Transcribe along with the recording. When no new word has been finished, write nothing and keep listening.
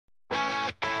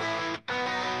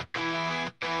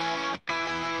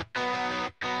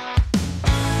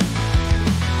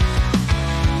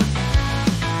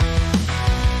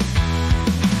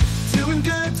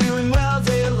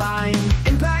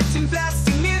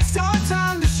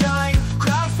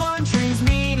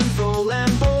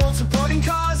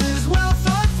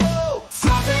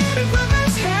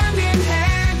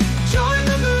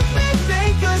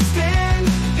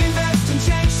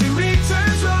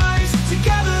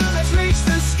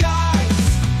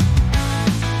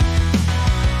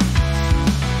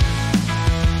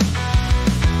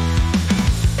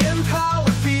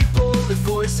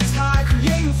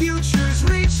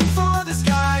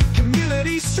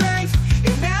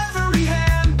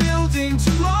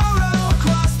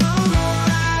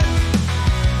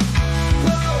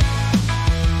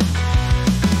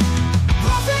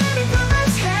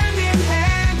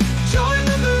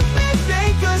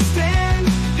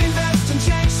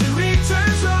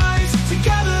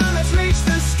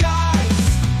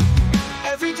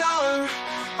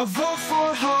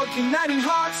world, uniting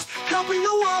hearts, helping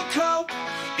the world cope.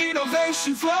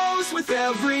 Innovation flows with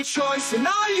every choice. In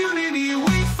our unity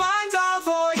we find our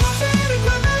voice.